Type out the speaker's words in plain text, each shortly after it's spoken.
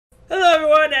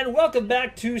everyone, and welcome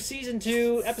back to Season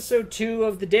 2, Episode 2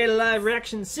 of the Daily Live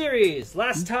Reaction Series.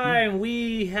 Last time,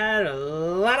 we had a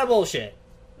lot of bullshit.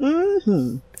 Mm-hmm.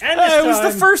 And this time, it was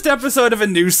the first episode of a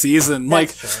new season.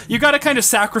 Like, you gotta kind of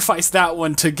sacrifice that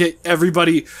one to get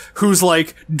everybody who's,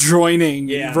 like, joining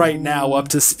right now up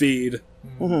to speed.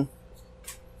 Mm-hmm.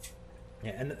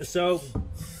 Yeah, and so,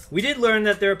 we did learn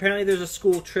that there's a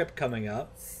school trip coming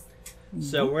up.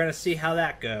 So we're gonna see how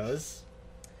that goes.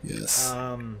 Yes.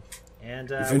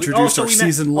 And we've introduced our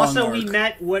season-long arc. We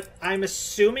met what I'm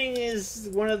assuming is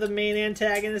one of the main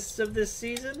antagonists of this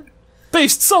season.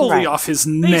 Based solely off his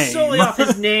name. Based solely off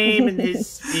his name and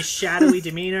his shadowy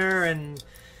demeanor and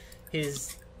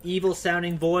his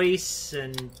evil-sounding voice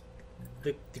and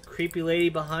the creepy lady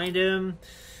behind him.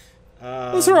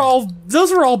 Those are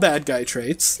all bad guy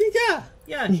traits.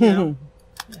 Yeah, you know.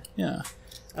 Yeah.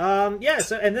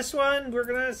 So, and this one, we're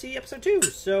gonna see episode 2.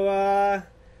 So,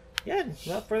 yeah,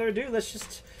 without further ado, let's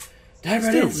just dive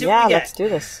right in and see what we get. Let's do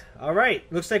this.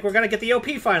 Alright, looks like we're gonna get the OP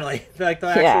finally. Like, the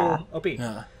actual OP.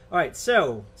 Yeah. Alright,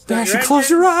 so... Dashie,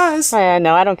 close your eyes!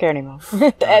 No, I don't care anymore.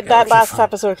 That last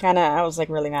episode, I was, like,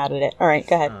 really mad at it. Alright,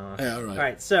 go ahead. Yeah, alright.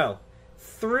 Alright, so,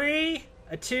 3,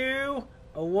 a 2,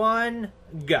 a 1,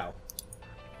 go.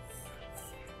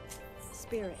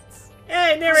 Spirits.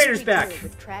 Hey, narrator's back!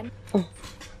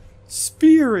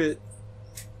 Spirit.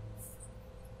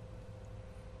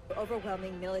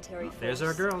 Overwhelming military force. There's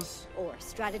our girls. Or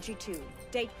strategy 2.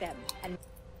 Date them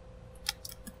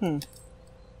and...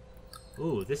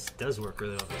 Ooh, this does work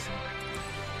really well this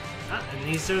one. And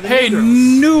these are the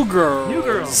new girls. New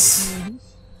girls.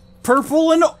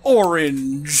 Purple and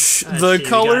orange. The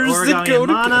colors that go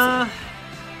together.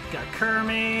 Got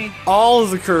Kermie. All of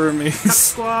the Kermies. Cup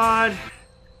Squad.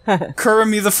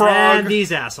 Kermie the Frog. And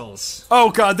these assholes.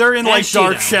 Oh god, they're in like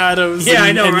dark shadows. Yeah,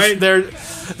 I know, right? They're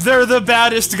the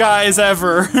baddest guys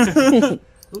ever.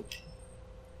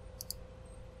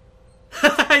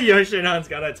 Yoshinon's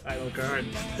got a title card.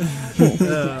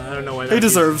 I don't know why that He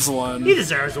deserves one. He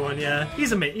deserves one, yeah.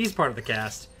 He's part of the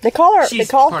cast. They call her,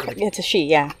 it's a she,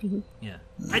 yeah. Yeah.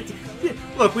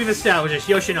 Look, we've established this.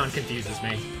 Yoshinon confuses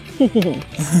me.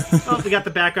 Oh, we got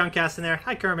the background cast in there.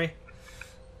 Hi, Kermie.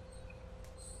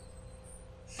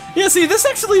 Yeah, see, this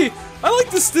actually, I like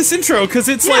this intro, because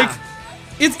it's like,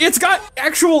 it's got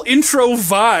actual intro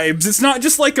vibes. It's not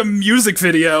just like a music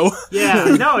video.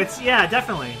 Yeah, no,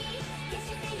 definitely.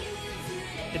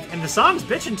 And the song's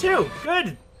bitchin' too.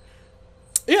 Good.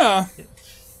 Yeah.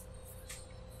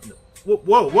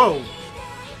 Whoa.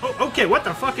 Oh, okay, what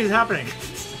the fuck is happening?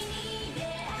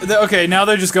 Okay, now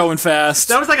they're just going fast.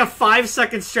 That was like a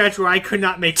 5-second stretch where I could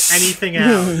not make anything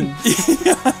out.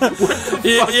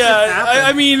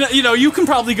 I mean, you know, you can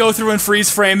probably go through and freeze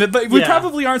frame it, but we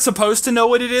probably aren't supposed to know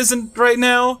what it is right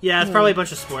now. Yeah, it's probably a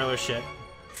bunch of spoiler shit.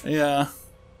 Yeah.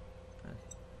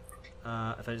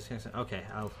 If I just okay,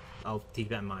 I'll keep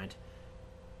that in mind.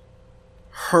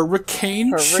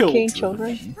 Hurricane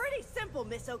children. Pretty simple,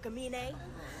 Miss Okamine.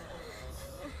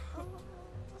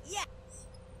 Yeah.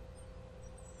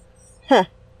 Huh.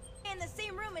 In the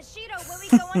same room as Shido when we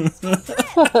go on the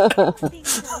school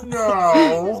trip.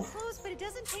 No. Close, but it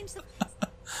doesn't change the...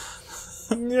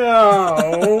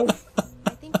 No.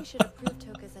 I think we should approve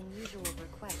Tohka's unusual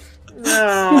request.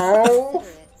 No.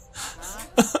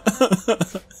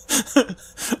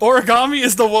 Origami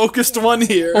is the wokest one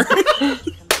here.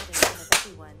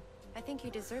 I think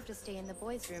you deserve to stay in the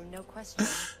boys' room, no question.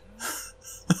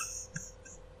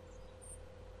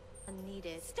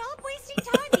 Unneeded. Stop wasting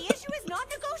time! The issue is not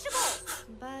negotiable!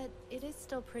 But it is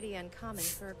still pretty uncommon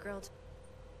for a girl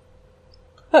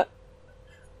to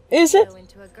Is it? go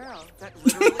into a girl. That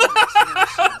literally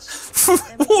makes no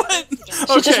sense. What?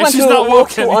 She just went to woke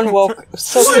to unwoke.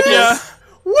 So yeah.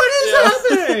 What is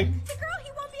happening? The girl,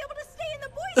 he won't be able to stay in the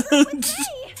boys' room with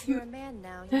me! You're a man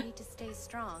now, you need to stay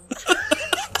strong.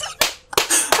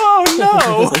 Oh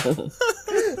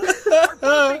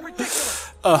Are being ridiculous.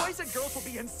 Boys and girls will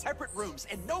be in separate rooms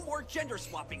and no more gender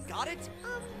swapping, got it?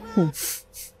 The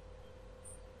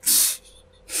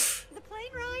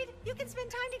plane ride? You can spend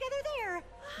time together there.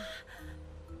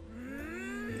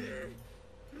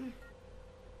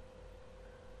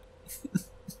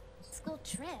 School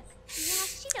trip. Yeah,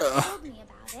 Shido told me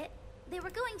about it. They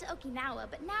were going to Okinawa,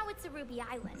 but now it's a Ruby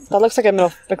Island. that looks like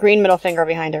a green middle finger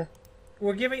behind her.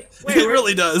 We're giving... Wait, it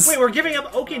really does. Wait, we're giving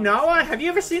up Okinawa? Have you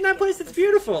ever seen that place? It's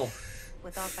beautiful.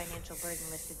 With all financial burden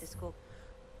lifted, the school...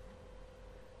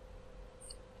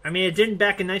 I mean, it didn't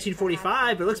back in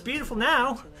 1945, but it looks beautiful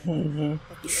now.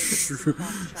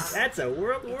 That's a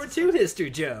World War II history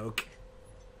joke.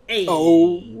 Hey.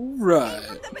 Oh,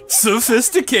 right.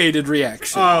 Sophisticated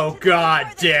reaction. Oh,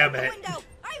 god damn it.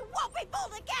 I won't be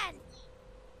fooled again!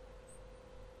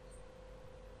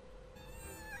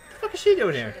 fuck is she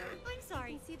doing here? I'm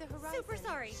sorry. See the horizon. Super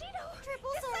sorry. Shido, triple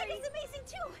sorry. This is amazing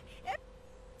too.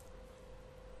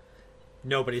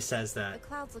 Nobody says The that.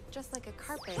 clouds look just like a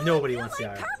carpet. Nobody wants the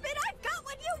art. Carpet, I've got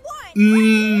what you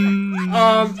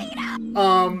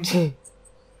want.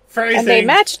 Phrasing. And they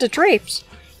match the drapes.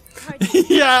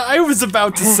 Yeah, I was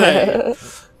about to say.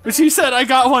 But she said, I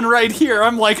got one right here.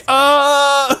 I'm like,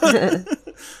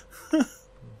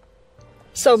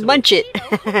 So munch it.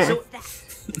 So,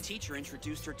 The teacher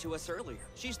introduced her to us earlier.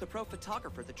 She's the pro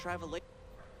photographer that travel.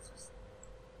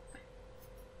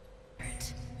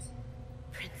 Princess.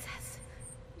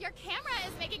 Your camera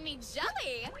is making me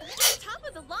jelly. Top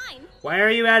of the line. why are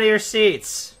you out of your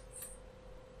seats?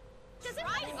 Does it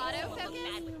ride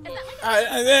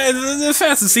autofocus? the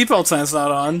fasten seatbelt sign's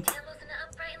not on.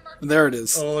 There it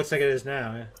is. Oh, it looks like it is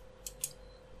now. Yeah.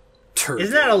 Turtles.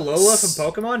 Isn't that a Lola from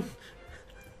Pokemon?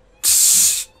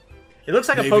 It looks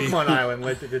like Maybe. a Pokemon island,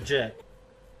 like legit.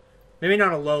 Maybe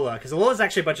not a Lola, because Lola's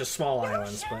actually a bunch of small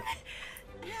islands, but...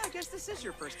 Yeah, I guess this is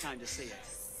your first time to see it.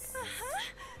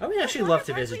 I would actually love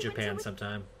to visit Japan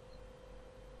sometime.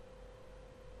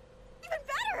 Even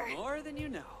better. More than you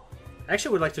know. I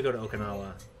actually would like to go to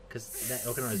Okinawa, because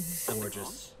Okinawa is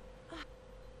gorgeous.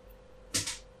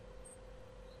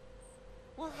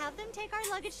 We'll have them take our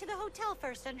luggage to the hotel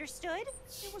first, understood?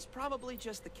 It was probably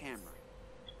just the camera.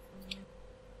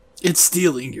 It's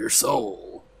stealing your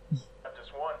soul.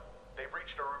 Just one. They've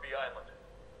reached a Ruby Island.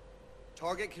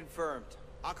 Target confirmed.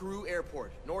 Akaru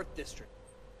Airport, North District.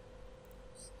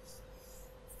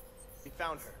 We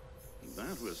found her.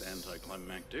 That was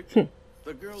anticlimactic.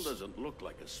 The girl doesn't look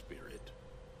like a spirit.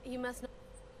 You must not.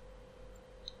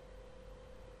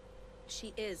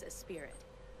 She is a spirit.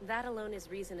 That alone is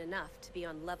reason enough to be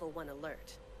on level 1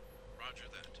 alert. Roger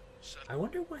that. I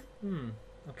wonder what...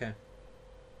 okay.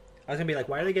 I was gonna be like,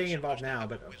 why are they getting involved now?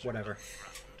 But whatever.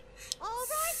 All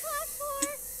right, class 4,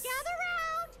 gather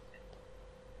round.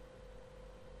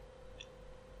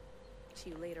 To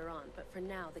you later on, but for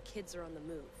now, the kids are on the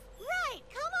move. Right,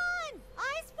 come on.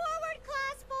 Eyes forward,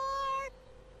 class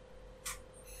 4.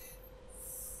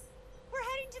 We're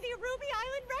heading to the Ruby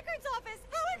Island Records office.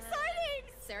 How exciting!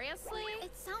 Seriously?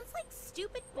 It sounds like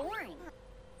stupid boring.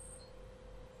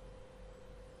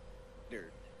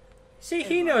 See,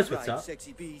 he knows what's up.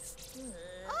 Sexy beast.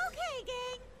 Okay,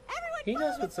 gang. Everyone He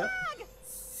knows follow what's the up. flag.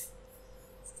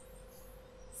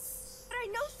 But I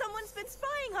know someone's been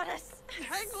spying on us.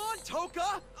 Hang on,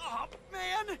 Tohka! Oh,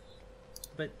 man!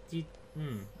 But you...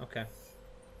 okay.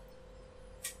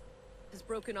 Has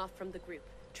broken off from the group.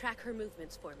 Track her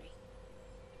movements for me.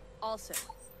 Also,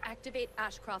 activate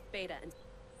Ashcroft Beta and...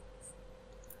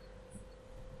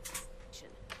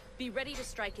 Be ready to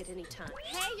strike at any time.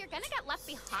 Hey, you're gonna get left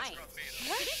behind. Didn't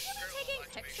you be taking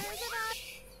pictures of us?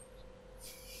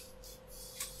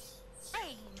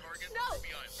 Hey, no,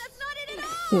 that's not it at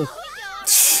all. We're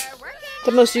working.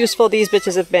 The most useful these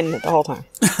bitches have been the whole time.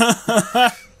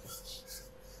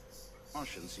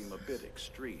 Caution seem a bit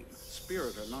extreme.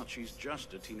 Spirit or not, she's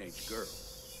just a teenage girl.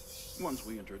 Once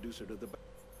we introduce her to the...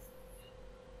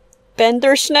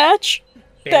 Bender snatch?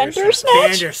 Bender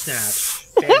snatch? Bandersnatch.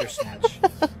 Bandersnatch.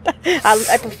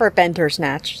 I prefer Bender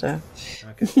snatch, so.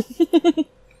 Okay.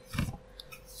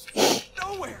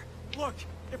 Nowhere! Look,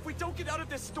 if we don't get out of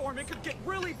this storm, it could get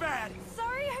really bad.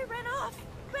 Sorry I ran off,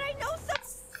 but I know some...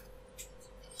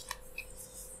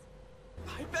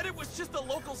 I bet it was just the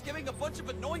locals giving a bunch of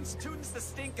annoying students the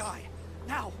stink eye.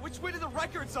 Now, which way to the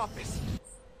records office?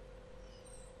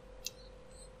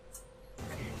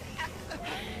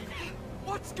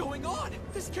 What's going on?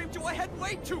 This came to a head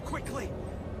way too quickly.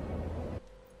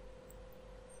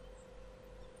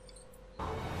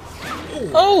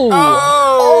 Oh!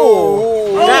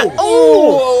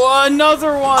 Oh!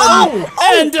 Another one!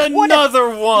 And another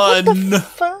one!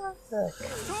 Fuck.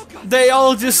 They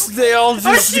all just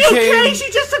Is she became... okay? She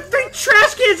just took 3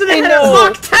 trash cans and I they had know. a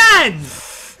Mach 10!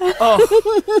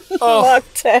 Mach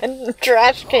 10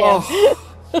 trash can.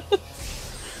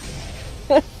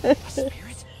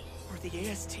 Spirit? Or the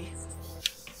AST?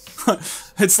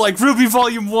 It's like Ruby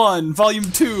Volume 1,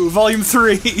 Volume 2, Volume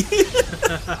 3.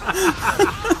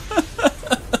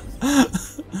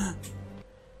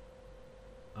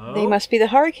 They must be the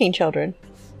Hurricane Children.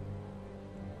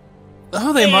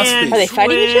 Oh, they must be. Are they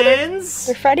fighting each other? Twins?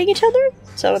 They're fighting each other?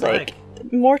 So, It's like,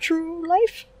 more true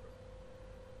life?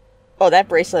 Oh, that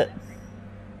bracelet.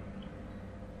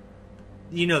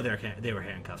 You know they were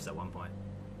handcuffs at one point.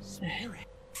 Spirit.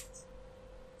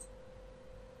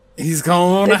 He's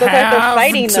going They to look like they're have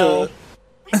fighting, to... though.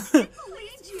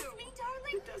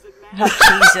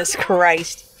 Oh, Jesus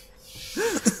Christ.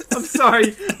 I'm sorry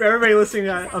for everybody listening.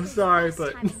 I'm sorry,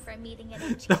 but Timing for a meeting at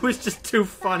HQ. that was just too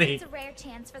funny. It's a rare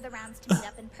chance for the rounds to meet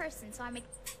up in person, so I'm.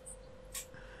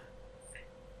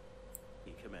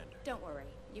 Commander. Don't worry.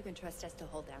 You can trust us to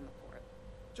hold down the fort.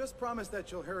 Just promise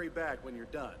that you'll hurry back when you're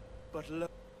done. But look.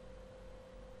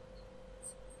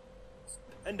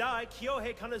 And I,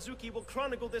 Kyohei Kanazuki, will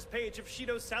chronicle this page of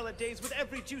Shido's salad days with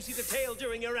every juicy detail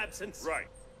during your absence. Right.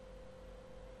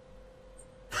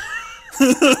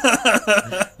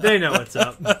 They know what's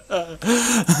up.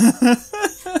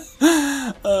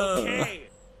 Okay.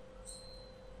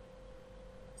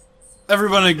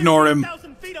 Everyone ignore him.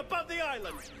 1,000 feet above the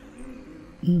island.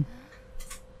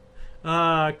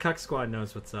 Cuck Squad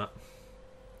knows what's up.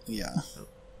 Yeah.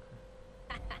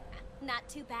 Not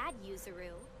too bad, Yuzuru.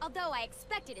 Although I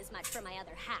expected as much from my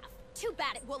other half. Too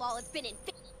bad it will all have been in.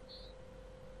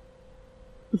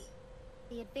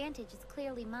 The advantage is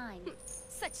clearly mine.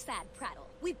 Such sad prattle.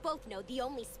 We both know the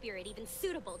only spirit even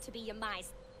suitable to be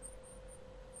Yamai's.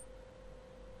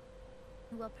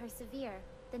 Will persevere.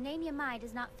 The name Yamai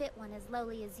does not fit one as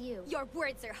lowly as you. Your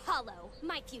words are hollow.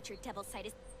 My future devil sight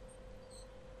is.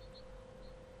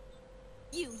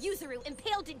 You, Yuzuru,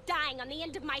 impaled and dying on the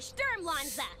end of my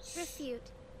Sturmlanze!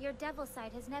 Refute. Your devil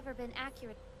sight has never been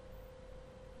accurate.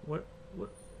 What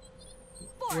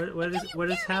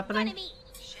is happening? Can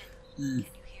you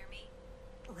hear me?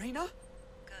 Reina?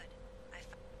 Good.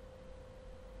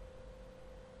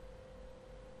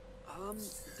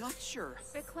 Not sure.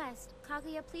 Request.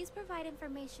 Kaguya, please provide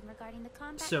information regarding the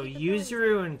combat. So capabilities.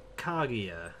 Yuzuru and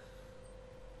Kaguya.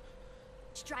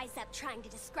 Dries up trying to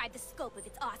describe the scope of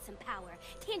its awesome power.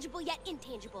 Tangible yet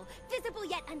intangible. Visible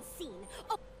yet unseen.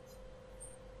 Oh.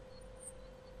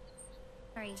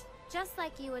 Sorry. Just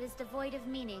like you, it is devoid of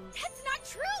meaning. That's not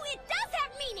true! It does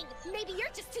have meaning! Maybe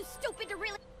you're just too stupid to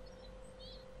really.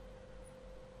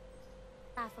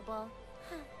 Laughable.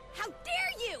 How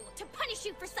dare you! To punish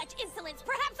you for such insolence,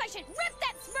 perhaps I should rip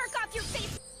that smirk off your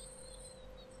face!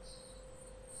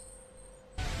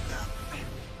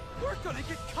 We're gonna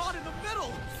get caught in the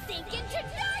middle! Sink into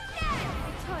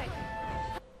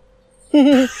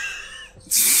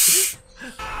darkness!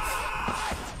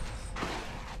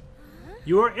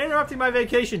 You are interrupting my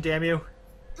vacation, damn you!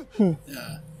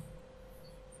 Yeah.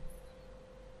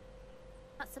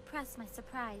 Not suppress my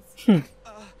surprise.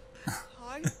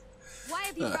 Hi? Why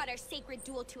have you brought our sacred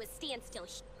duel to a standstill,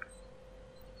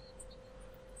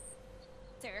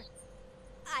 sir?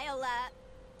 I'll,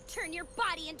 turn your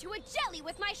body into a jelly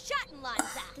with my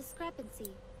Shattenlanze!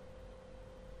 Discrepancy.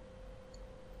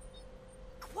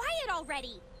 Quiet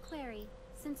already! Query.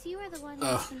 Since you are the one who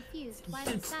is confused, why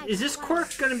decide? Is this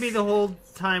quirk gonna be the whole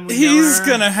time we He's know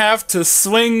her? gonna have to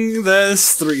swing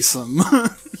this threesome. I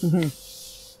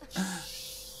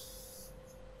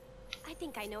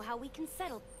think I know how we can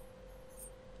settle.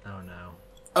 Oh no.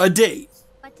 A date.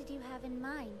 What did you have in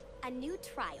mind? A new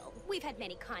trial. We've had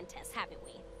many contests, haven't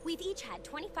we? We've each had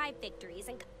 25 victories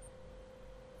and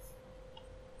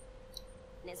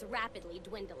is rapidly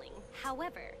dwindling.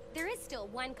 However, there is still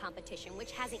one competition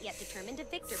which hasn't yet determined a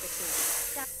victor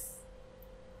between us.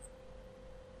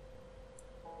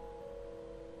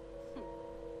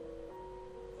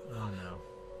 Oh no.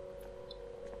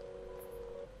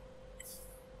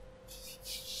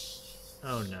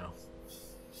 Oh no.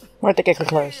 Where'd the kicker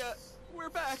close? Hey, we're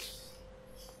back.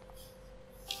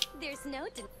 There's no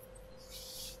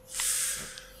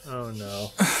Oh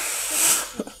no.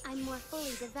 I'm more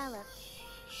fully developed.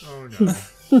 Oh no.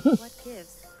 What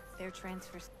gives? Their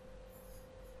transfers.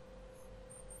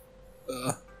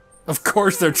 Of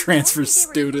course they're transfer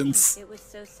students. It was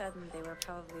so sudden they were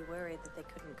probably worried that they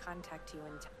couldn't contact you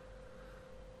in time.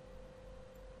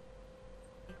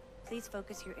 Please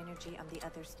focus your energy on the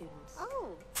other students.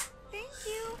 Oh, thank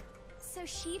you. So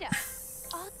Shido.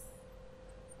 Oh.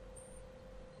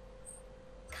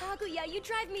 Kaguya, you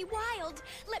drive me wild.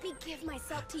 Let me give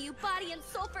myself to you, body and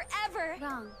soul forever.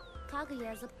 Wrong.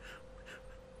 Kaguya is a.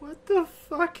 What the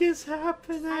fuck is I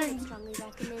happening? strongly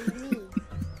recommend me.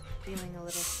 Feeling a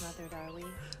little smothered, are we?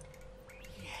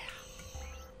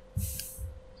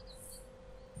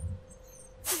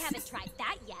 We haven't tried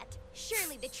that yet.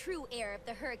 Surely the true heir of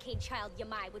the Hurricane Child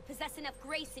Yamai would possess enough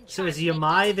grace and So charm is to make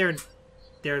Yamai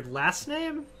their last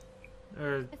name?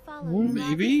 Or I follow you,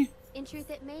 Maybe? In truth,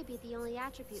 it may be the only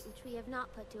attribute which we have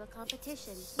not put to a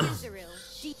competition. Yuzuru.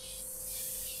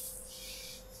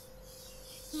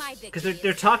 My because victory.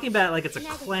 they're talking about it like it's a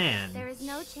Negative. clan. There is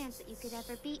no chance that you could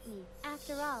ever beat me.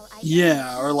 After all, I.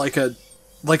 Yeah, or like a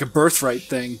birthright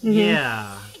thing.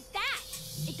 Yeah. Like that.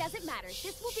 It doesn't matter.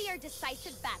 This will be our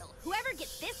decisive battle. Whoever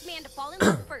gets this man to fall in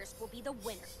love first will be the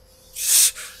winner.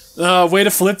 Way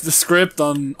to flip the script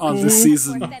on this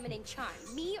season. Feminine charm,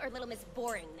 me or Little Miss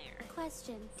Boring there?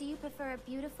 Question: do you prefer a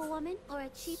beautiful woman or a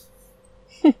cheap?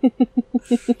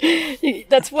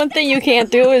 That's one thing you can't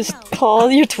do is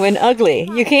call your twin ugly.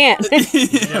 You can't.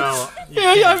 No.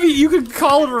 Yeah, I mean, you could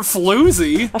call her a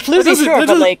floozy. A floozy, sure,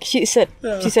 but like she said,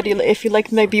 if you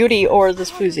like my beauty or this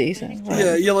floozy. So,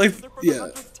 yeah, you like, yeah.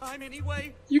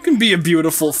 You can be a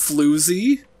beautiful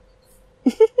floozy.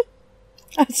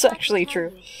 That's actually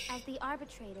true. As the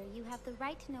arbitrator, you have the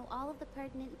right to know all of the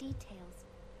pertinent details.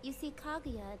 You see,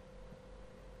 Kaguya.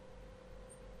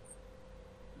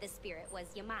 The spirit was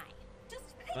Yamai.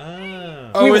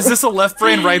 Oh, is this a left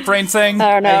brain, right brain thing?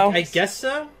 I don't know. I guess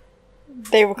so.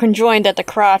 They were conjoined at the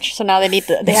crotch, so now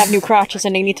they have new crotches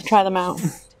and they need to try them out.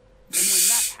 And when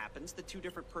that happens, the two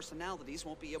different personalities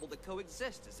won't be able to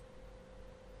coexist.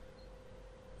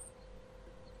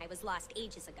 I was lost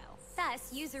ages ago.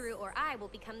 Thus, Yuzuru or I will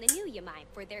become the new Yamai,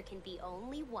 for there can be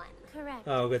only one. Correct.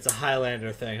 Oh, it's a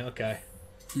Highlander thing. Okay.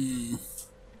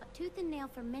 Tooth and nail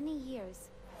for many years.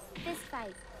 Fist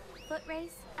fight, foot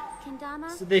race, kendama.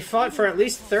 So they fought for at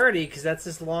least 30, because that's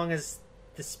as long as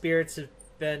the spirits have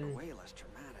been. Way less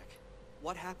dramatic.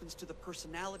 What happens to the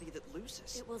personality that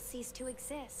loses? It will cease to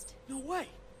exist. No way.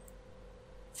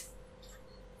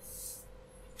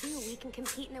 Ooh, we can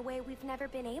compete in a way we've never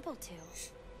been able to.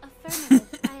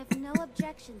 Affirmative. I have no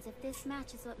objections if this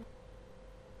matches what.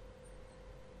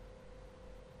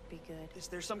 Be good. Is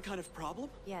there some kind of problem?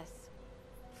 Yes.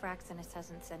 Fraxinus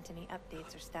hasn't sent any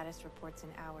updates or status reports in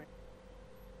hours.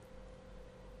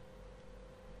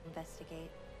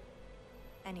 Investigate.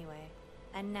 Anyway,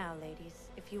 and now, ladies,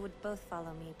 if you would both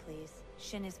follow me, please.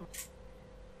 Shin is.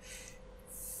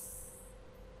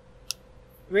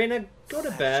 Reina, go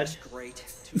to bed. Great.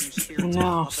 Two new spirits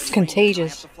No, up it's and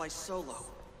contagious. I have to fly solo.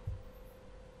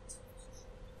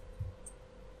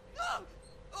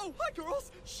 Oh, hi,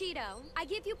 girls. Shido, I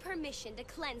give you permission to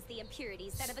cleanse the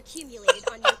impurities that have accumulated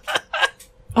on your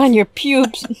On your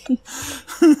pubes.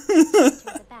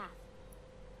 The bath.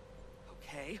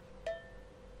 Okay.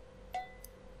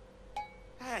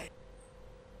 Hey.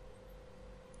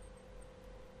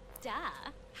 Duh.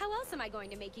 How else am I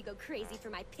going to make you go crazy for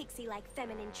my pixie-like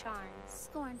feminine charms?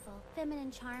 Scornful,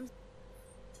 feminine charms.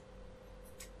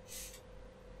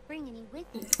 Bring any with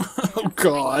you. Oh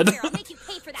God. Here, I'll make you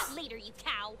pay for that later, you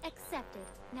cow. Accepted.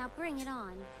 Now bring it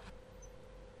on.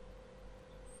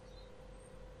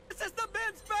 It says the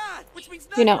men's bath, which means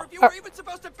You neither know, of you are even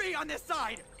supposed to be on this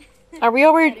side. Are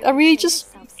we just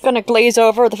gonna glaze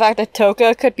over the fact that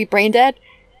Tohka could be brain dead?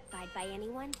 By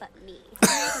anyone but me.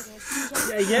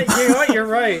 Yeah, you know what? You're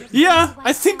right. Yeah,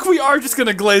 I think we are just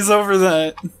gonna glaze over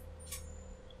that.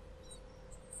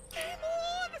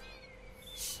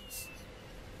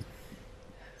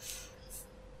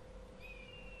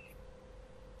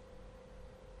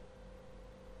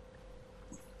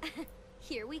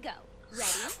 Here we go. Ready?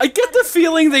 I get the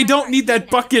feeling they don't need that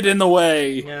bucket in the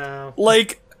way. No.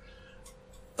 Like,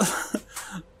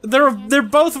 they're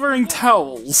both wearing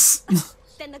towels.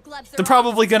 Then the gloves are They're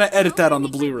probably gonna edit that on the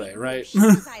Blu-ray, right?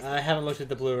 I haven't looked at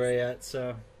the Blu-ray yet,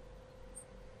 so.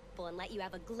 and let you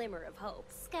have a glimmer of hope.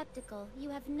 Skeptical, you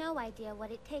have no idea what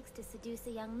it takes to seduce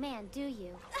a young man, do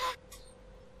you?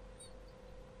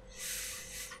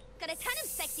 Got a ton of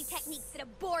sexy techniques that a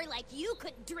boar like you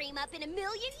couldn't dream up in a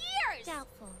million years!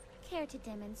 Doubtful. Care to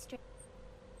demonstrate?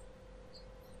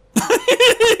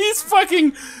 he's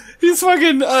fucking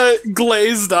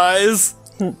glazed eyes.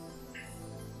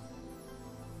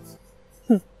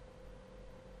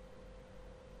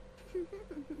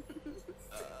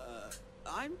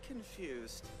 I'm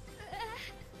confused.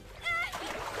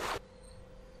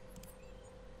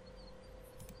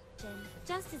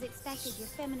 Just as expected, your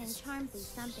feminine charms leave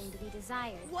something to be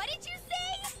desired. What did you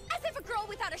say? As if a girl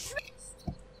without a shred.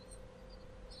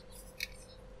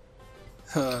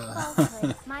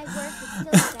 Falsehood. My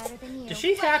work is still better than you. Does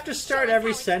she have to start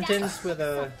every sentence with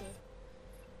a...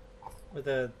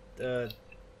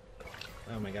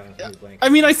 Oh my god, I'm totally blank. I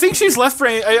mean, I think she's left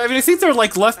brain. I mean, I think they're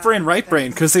like left brain, right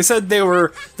brain, because they said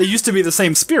they used to be the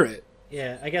same spirit.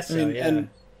 Yeah, I guess so, I mean, yeah. and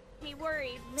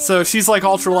so she's like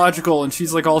ultra logical and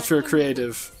she's like ultra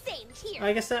creative.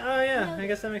 I guess that, oh yeah, I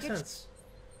guess that makes sense.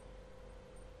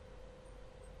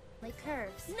 Like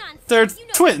curves. They're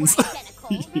twins.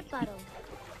 Rebuttal.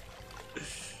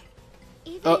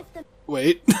 Even Oh, if the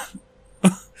wait.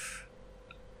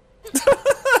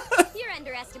 You're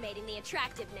underestimating the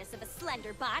attractiveness of a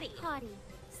slender body. haughty,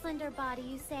 slender body,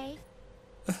 you say?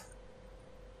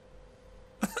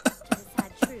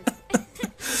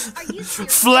 Are you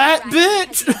serious? Flat Right,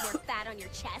 bitch. because you have more fat on your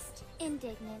chest.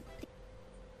 Indignant.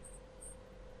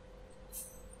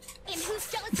 In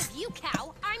Who's jealous of you,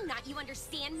 cow? I'm not, you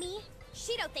understand me?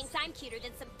 Shido thinks I'm cuter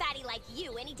than some fatty like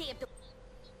you any day of the...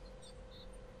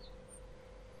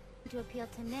 To appeal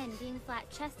to men, being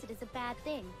flat-chested is a bad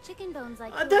thing. Chicken bones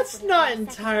like That's not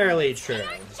entirely true.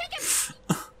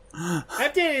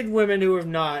 I've dated women who have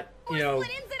not, you know,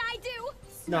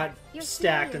 not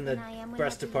stacked in the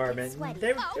breast department.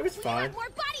 It was fine.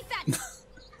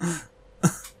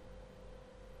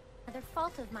 Another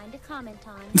fault of mine to comment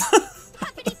on.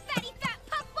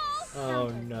 Oh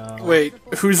no. Wait,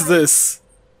 who's this?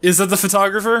 Is that the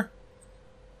photographer?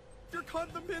 Your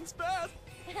condom pin's bad.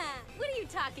 What are you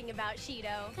talking about,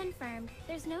 Shido? Confirmed.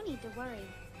 There's no need to worry.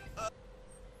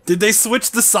 Did they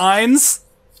switch the signs?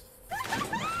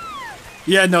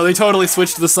 Yeah, no, they totally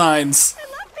switched the signs.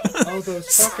 Oh, those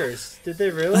fuckers. Did they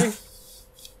really?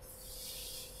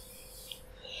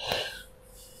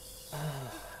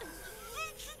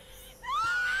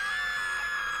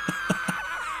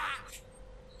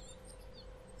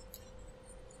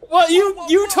 Well,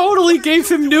 you totally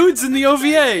gave him nudes in the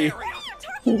OVA.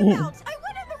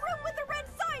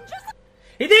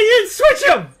 He didn't switch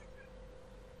him!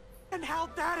 And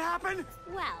how'd that happen?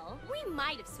 Well, we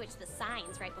might have switched the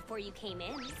signs right before you came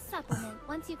in. Supplement.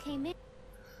 Once you came in.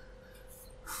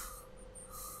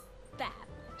 Bad.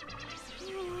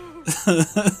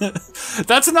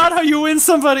 That's not how you win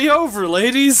somebody over,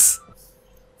 ladies.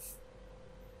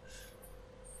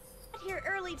 Here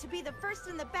early to be the first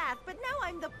in the bath, but now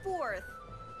I'm the fourth.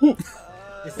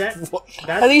 Is that?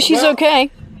 At least she's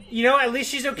okay. You know, at least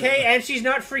she's okay, and she's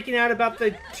not freaking out about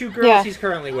the two girls he's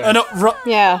currently with.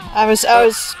 Yeah, I was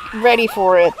ready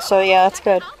for it, so yeah, that's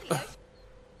good.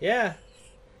 Yeah.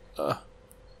 Oh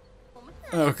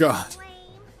god.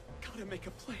 Gotta make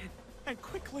a plan, and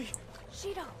quickly.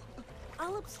 Shido,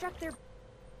 I'll obstruct their...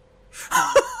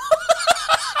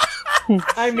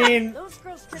 I mean... Those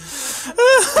girls tripped me, so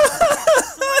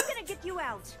I'm gonna get you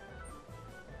out.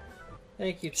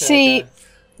 Thank you, Tohka. See,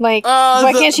 like,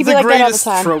 why can't she be like that all the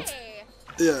time? Trope.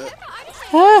 Yeah.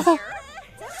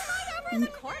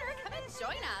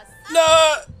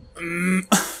 No.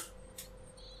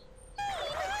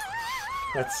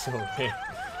 That's so weird.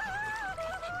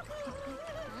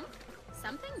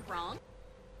 Something wrong?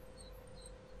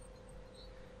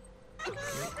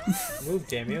 Move,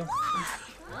 damn you.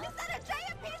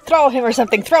 Throw him or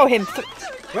something. Throw him.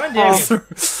 Run, damn you.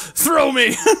 Throw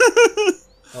me.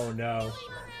 Oh no.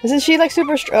 Isn't she like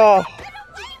super strong?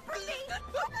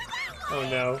 Oh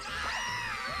no.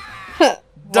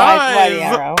 Why the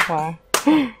arrow? Why?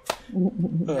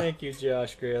 Thank you,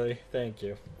 Josh Greeley. Thank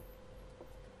you.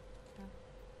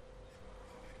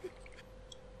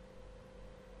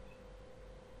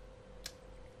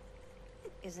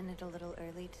 Isn't it a little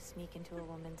early to sneak into a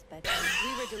woman's bedroom?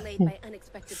 We were delayed by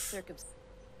unexpected circumstances.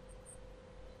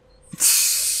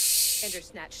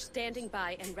 Snatch standing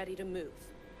by and ready to move.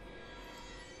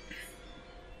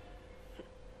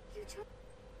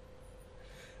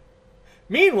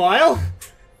 Meanwhile...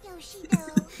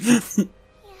 Yoshido. Yes?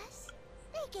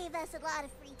 They gave us a lot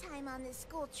of free time on this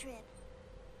school trip.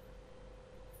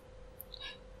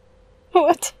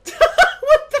 What?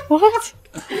 What?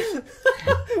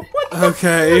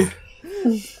 Okay.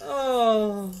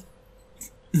 Oh.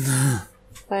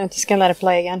 I'm just gonna let it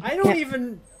play again. I don't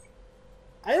even.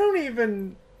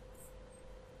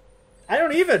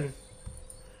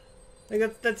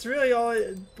 Like that's really all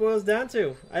it boils down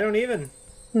to. I don't even.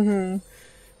 Mm-hmm.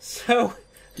 So,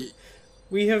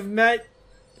 we have met,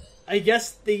 I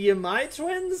guess, the Yamai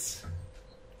twins?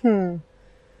 I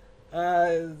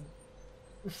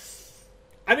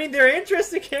mean, they're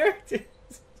interesting characters.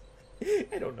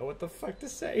 I don't know what the fuck to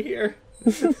say here.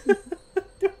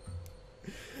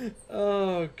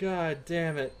 Oh, god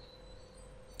damn it.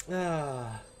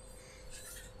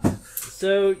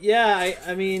 So, yeah,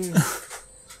 I mean,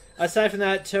 aside from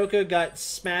that, Tohka got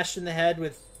smashed in the head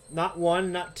with not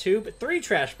one, not two, but 3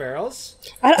 trash barrels.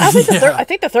 I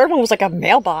think the third one was like a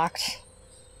mailbox.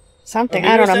 Something.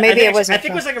 I don't know. Maybe it wasn't. I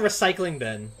think it was like a recycling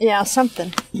bin. Yeah,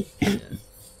 something. Yeah.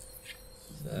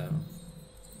 So.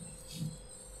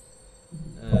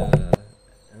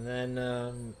 And then,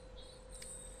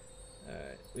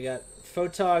 alright. We got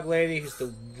Photog Lady, who's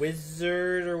the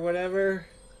wizard or whatever.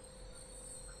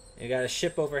 You got a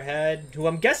ship overhead, who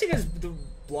I'm guessing is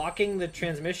blocking the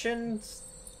transmissions,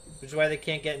 which is why they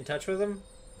can't get in touch with him.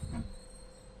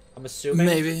 I'm assuming.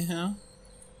 Maybe, yeah.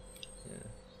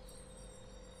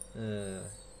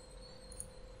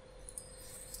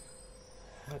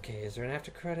 Okay, is there an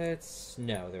after credits?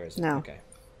 No, there isn't. No. Okay.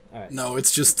 All right. No,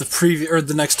 it's just the preview or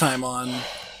the next time on.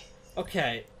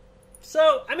 Okay.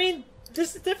 So, I mean,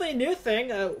 this is definitely a new thing.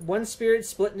 One spirit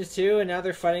split into two, and now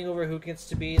they're fighting over who gets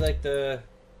to be like the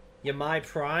Yamai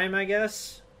Prime, I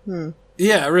guess.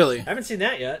 Yeah, really. I haven't seen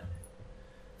that yet.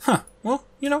 Huh. Well,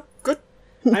 good.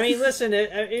 I mean, listen,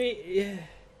 yeah.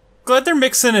 Glad they're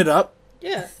mixing it up.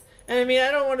 Yeah. And I mean,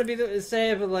 I don't want to be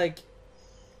say it, but like,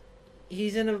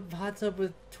 he's in a hot tub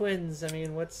with twins. I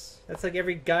mean, that's like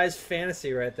every guy's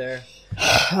fantasy right there.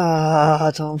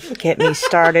 Don't get me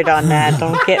started on that.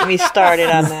 Don't get me started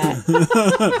on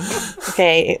that.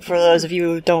 Okay, for those of you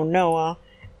who don't know,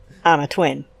 I'm a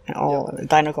twin, and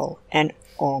identical, and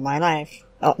all my life.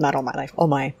 Oh, not all my life. All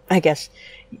my, I guess,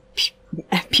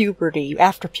 puberty.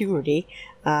 After puberty,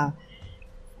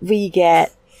 we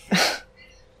get.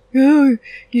 Oh,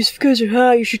 you guys are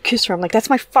hot. You should kiss her. I'm like, that's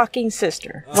my fucking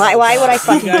sister. Why would I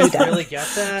fucking do that? Really get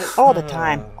that? All the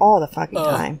time. All the fucking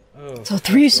time. So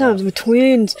threesomes with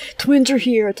twins. Twins are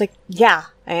here. It's like, yeah,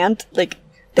 and like,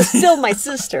 they're still my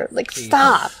sister. Like,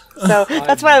 stop. So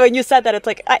that's why when you said that, it's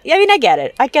like, I mean, I get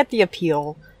it. I get the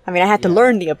appeal. I mean, I had to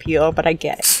learn the appeal, but I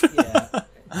get it.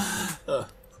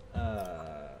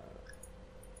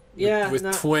 Yeah. With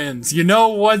twins. You know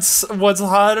what's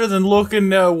hotter than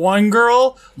looking at one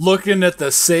girl? Looking at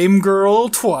the same girl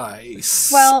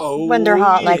twice. Well, when they're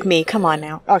hot like me. Come on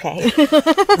now. Okay.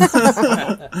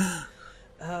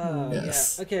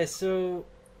 Yes. Yeah. Okay, so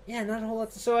yeah, not a whole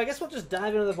lot. So I guess we'll just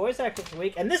dive into the voice actor for the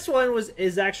week. And this one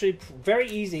is actually very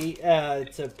easy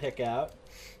to pick out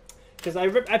because I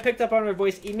picked up on her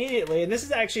voice immediately, and this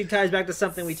is actually ties back to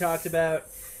something we talked about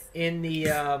in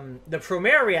the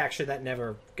premiere reaction that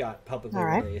never got publicly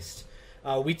released.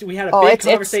 We had a big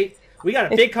conversation. We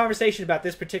got a big conversation about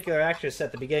this particular actress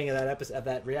at the beginning of that episode of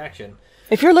that reaction.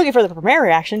 If you're looking for the premiere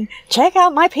reaction, check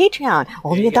out my Patreon.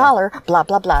 Only $1. Blah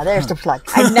blah blah. There's the plug.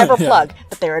 I never plug,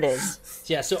 but there it is.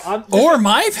 Yeah. So or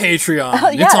my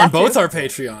Patreon. It's on both our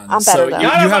Patreons. I'm better though.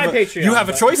 You have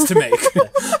a choice to make.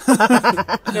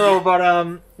 No,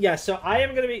 but yeah. So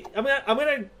I'm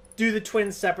gonna do the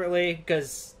twins separately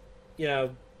because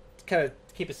kind of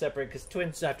keep it separate because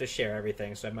twins have to share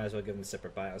everything. So I might as well give them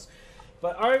separate bios.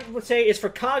 But I would say it's for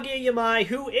Kaguya Yamai,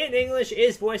 who in English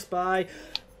is voiced by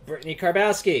Brittney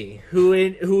Karbowski,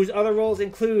 whose other roles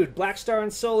include Black Star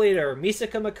and Soul Eater,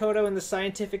 Misaka Makoto in the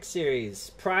Scientific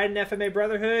series, Pride and FMA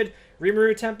Brotherhood,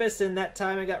 Rimuru Tempest in That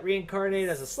Time I Got Reincarnated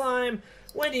as a Slime,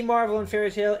 Wendy Marvel in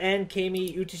Fairy Tail, and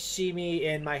Kami Utsushimi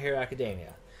in My Hero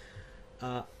Academia.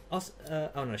 Also,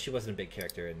 oh no, she wasn't a big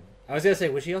character in. I was gonna say,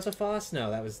 was she also Foss?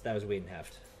 No, that was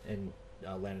Wiedenheft in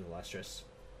Land of the Lustrous.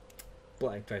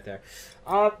 Blanked right there.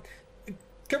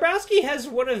 Karbowski has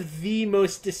one of the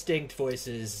most distinct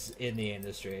voices in the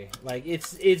industry. Like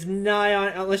it's nigh on,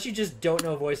 unless you just don't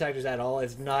know voice actors at all,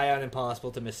 it's nigh on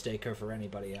impossible to mistake her for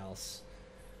anybody else.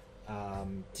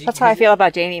 That's how I feel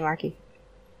about Jamie Markey.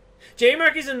 Jamie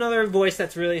Markey's another voice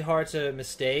that's really hard to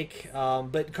mistake.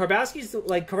 But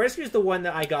Karbowski's the one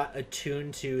that I got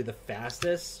attuned to the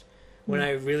fastest when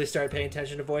I really started paying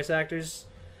attention to voice actors.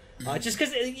 Just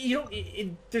because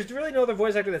there's really no other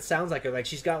voice actor that sounds like her. Like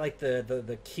she's got like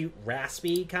the cute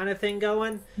raspy kind of thing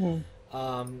going.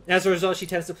 As a result, she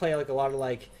tends to play like a lot of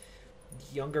like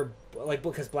younger, like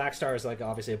because Black Star is like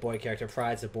obviously a boy character,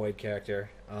 Pride's a boy character,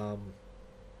 and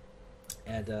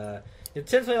it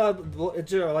tends to play a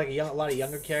lot of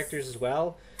younger characters as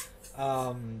well.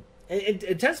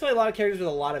 It tends to play a lot of characters with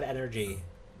a lot of energy,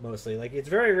 mostly. Like it's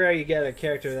very rare you get a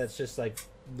character that's just like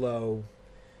low.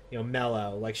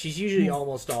 Mellow. Like she's usually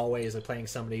almost always like playing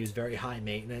somebody who's very high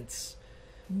maintenance.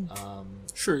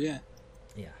 Sure, yeah.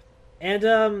 Yeah.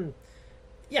 And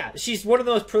yeah, she's one of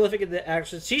the most prolific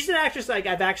actresses. She's an actress like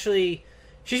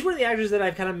she's one of the actors that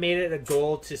I've kind of made it a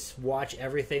goal to watch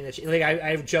everything that she like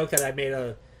I've joked that I made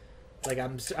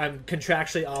I'm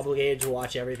contractually obligated to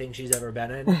watch everything she's ever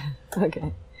been in.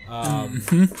 Okay.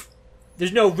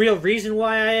 There's no real reason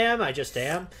why I am. I just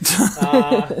am.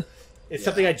 It's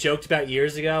something I joked about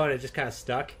years ago, and it just kind of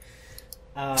stuck.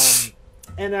 Yeah.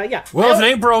 Well, if it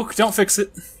ain't broke, don't fix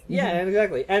it. Yeah,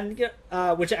 exactly. And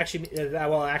which actually,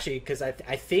 because I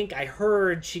think I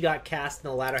heard she got cast in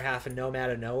the latter half of Nomad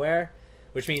of Nowhere,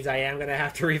 which means I am going to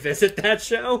have to revisit that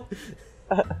show.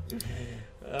 I'm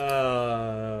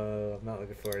not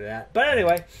looking forward to that. But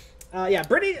anyway, yeah,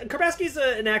 Brittney Karbowski's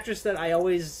an actress that I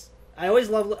always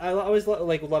love. I always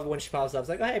love when she pops up. It's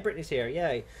like, oh, hey, Brittney's here,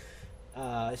 yay.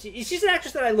 She's an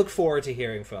actress that I look forward to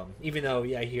hearing from, even though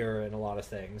I hear her in a lot of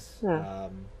things. Yeah.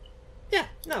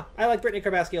 I like Brittney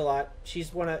Karbowski a lot.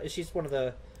 She's one of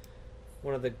the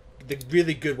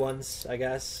really good ones, I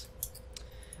guess.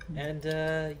 And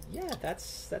yeah,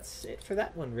 that's it for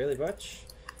that one, really, Butch.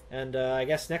 And I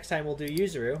guess next time we'll do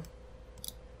Yuzuru.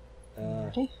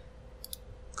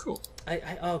 Cool.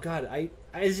 Oh god,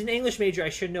 as an English major, I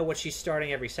should know what she's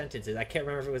starting every sentence is. I can't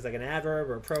remember if it was like an adverb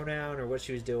or a pronoun or what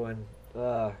she was doing.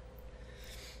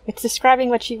 It's describing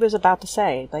what she was about to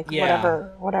say, like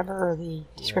whatever the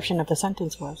description of the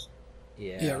sentence was.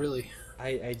 Yeah. Yeah, really.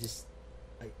 I've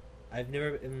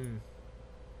never.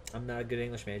 I'm not a good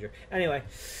English major. Anyway.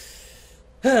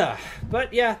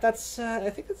 But yeah, that's. I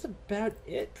think that's about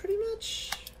it, pretty much.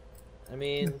 I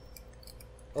mean,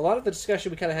 a lot of the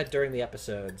discussion we kind of had during the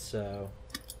episode, so.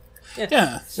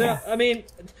 Yeah. So I mean,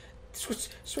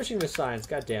 switching to science.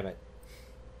 God damn it.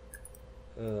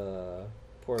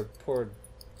 Poor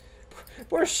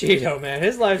Shido, man.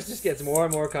 His life just gets more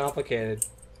and more complicated.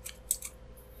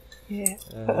 Yeah.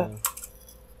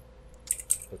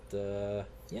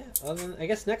 Yeah. Other than, I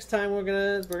guess next time we're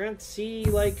gonna see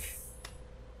what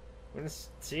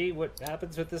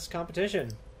happens with this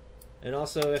competition, and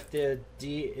also if the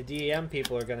DEM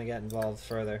people are gonna get involved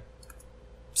further.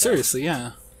 Seriously,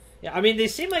 yeah. Yeah, I mean they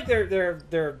seem like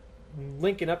they're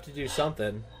linking up to do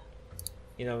something.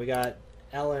 You know, we got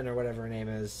Ellen or whatever her name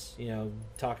is. You know,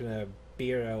 talking to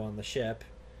Biro on the ship.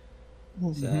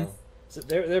 Mm-hmm. So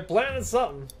they're planning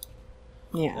something.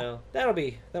 Yeah. So that'll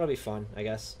be fun, I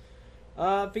guess.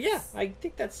 But yeah, I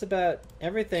think that's about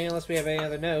everything, unless we have any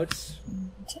other notes.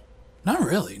 Not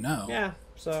really, no. Yeah.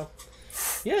 So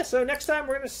next time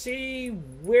we're gonna see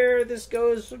where this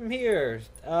goes from here.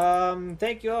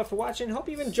 Thank you all for watching. Hope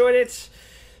you've enjoyed it.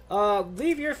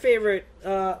 Leave your favorite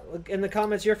in the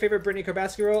comments, your favorite Brittney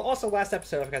Karbowski role. Also, last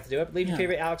episode I forgot to do it. But leave your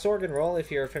favorite Alex Organ role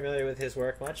if you're familiar with his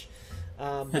work much.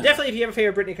 But definitely, if you have a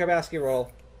favorite Brittney Karbowski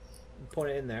role,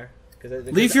 point it in there.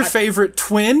 Leave your favorite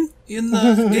twin in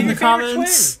the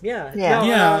comments. Twin.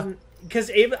 Yeah. Because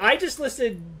I just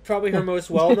listed probably her most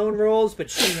well-known roles,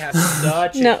 but she has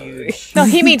such a huge. No,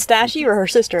 he means Dashie or her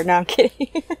sister. No, I'm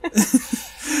kidding.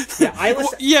 No,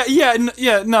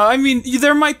 I mean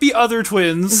there might be other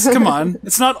twins. Come on,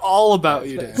 it's not all about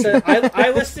you, Dan. So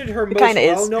I listed her most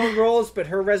well-known roles, but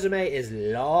her resume is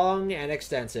long and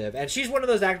extensive, and she's one of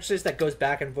those actresses that goes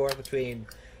back and forth between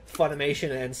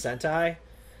Funimation and Sentai.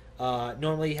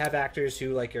 Normally you have actors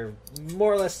who are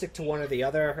more or less stick to one or the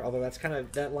other, although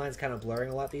that line's kind of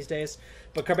blurring a lot these days.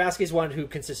 But Karbowski's one who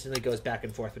consistently goes back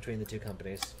and forth between the two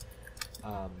companies.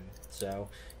 So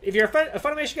if you're a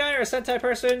Funimation guy or a Sentai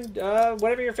person,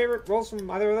 whatever your favorite roles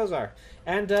from either of those are.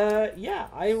 And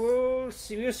we'll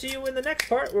see you in the next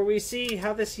part where we see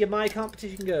how this Yamai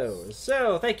competition goes.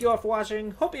 So thank you all for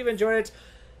watching. Hope you've enjoyed it,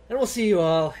 and we'll see you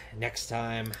all next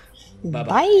time. Bye-bye.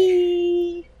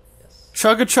 Bye.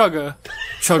 Chugga chugga,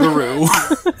 chuggaroo.